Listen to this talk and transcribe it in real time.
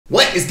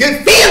What is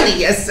good, family?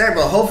 Yes, sir,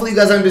 bro. Hopefully you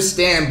guys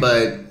understand,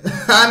 but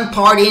I'm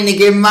partying to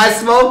get my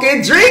smoke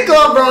and drink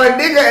on, bro. A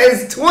nigga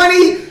is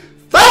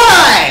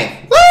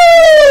 25.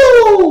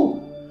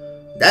 Woo!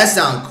 That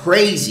sounds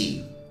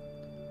crazy.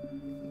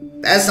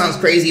 That sounds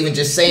crazy even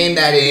just saying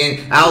that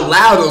out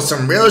loud on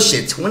some real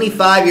shit.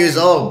 25 years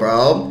old,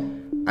 bro.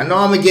 I know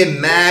I'm gonna get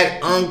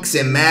mad unks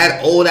and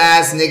mad old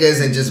ass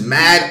niggas and just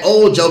mad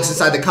old jokes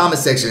inside the comment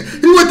section.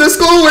 He went to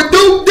school with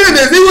Duke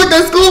Dennis. He went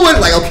to school with...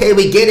 Like, okay,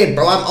 we get it,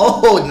 bro. I'm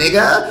old,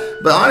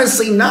 nigga. But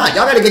honestly, not.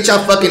 Y'all gotta get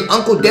y'all fucking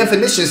uncle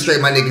definition straight,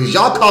 my niggas.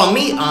 Y'all call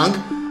me unk,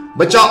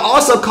 but y'all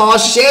also call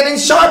Shannon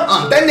Sharp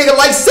unk. That nigga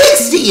like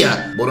 60.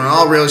 But on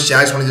all real shit,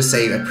 I just wanted to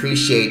say I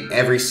appreciate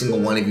every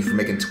single one of you for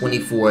making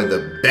 24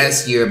 the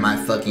best year of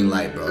my fucking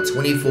life, bro.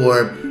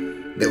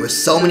 24, there were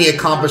so many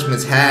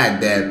accomplishments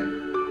had that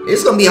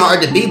it's gonna be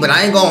hard to beat, but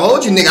I ain't gonna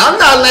hold you, nigga. I'm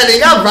not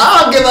letting up, bro.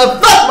 I don't give a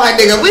fuck, my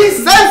nigga. We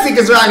sun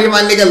seekers around here,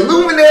 my nigga.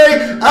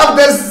 Luminary of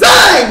the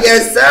sun.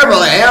 Yes, sir,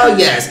 bro. Hell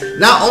yes.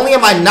 Not only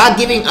am I not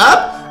giving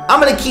up, I'm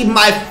gonna keep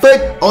my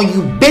foot on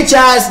you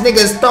bitch-ass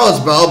niggas'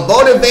 throats, bro.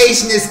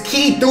 Motivation is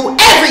key through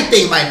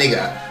everything, my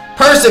nigga.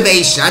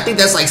 Perseveration. I think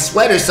that's like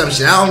sweat or some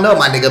shit. I don't know,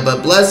 my nigga,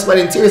 but blood, sweat,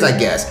 and tears, I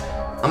guess.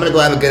 I'm gonna go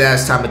have a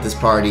good-ass time at this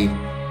party.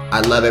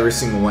 I love every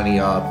single one of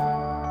y'all.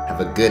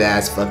 Have a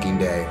good-ass fucking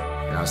day.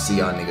 And I'll see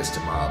y'all niggas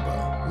tomorrow,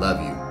 bro.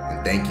 Love you,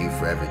 and thank you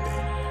for everything.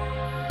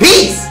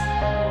 Peace!